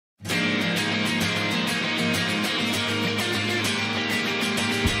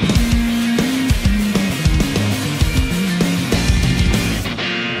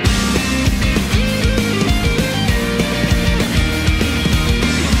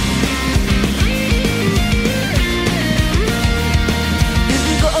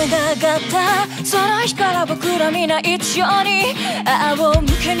その日から僕ら皆一緒に仰向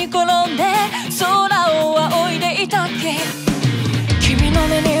けに転んで空を仰いでいたっけ。君の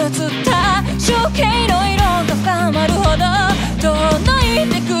目に映った情景の色が深まるほど遠のい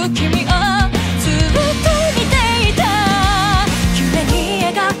てく君をずっと見ていた。夢に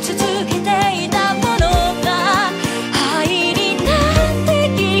描き続けていたものが灰になって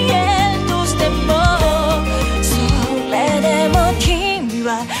消えんとしても、それでも君は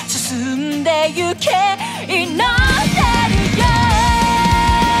進んでゆけ祈ってるよ。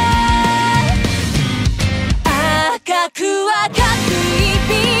赤く赤くい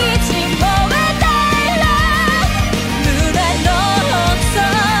びつに燃えている胸の奥底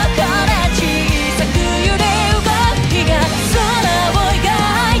で小さく揺れ動きが空を描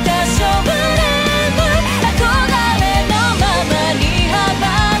いた少年は憧れのままに羽ば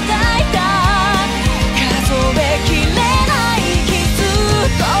たいた。数えきれない傷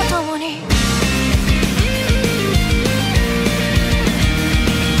とともに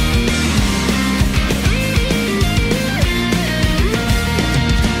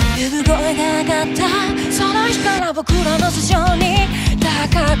声が上がったその日から僕らの頭上に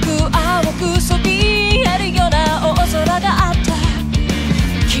高く青くそびえるような大空があった。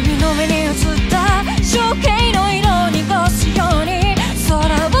君の目に映った情景の色を濁すように空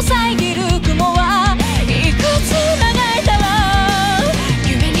を遮る雲はいくつ流れたら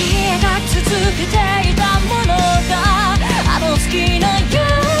夢に描き続けていたものがあの月のよ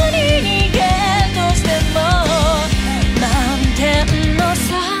うに逃げとしても満天の空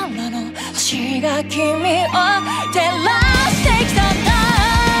星が君を照らしてきたんだ。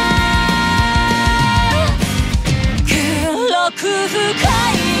黒く深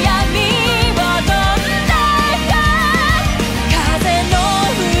い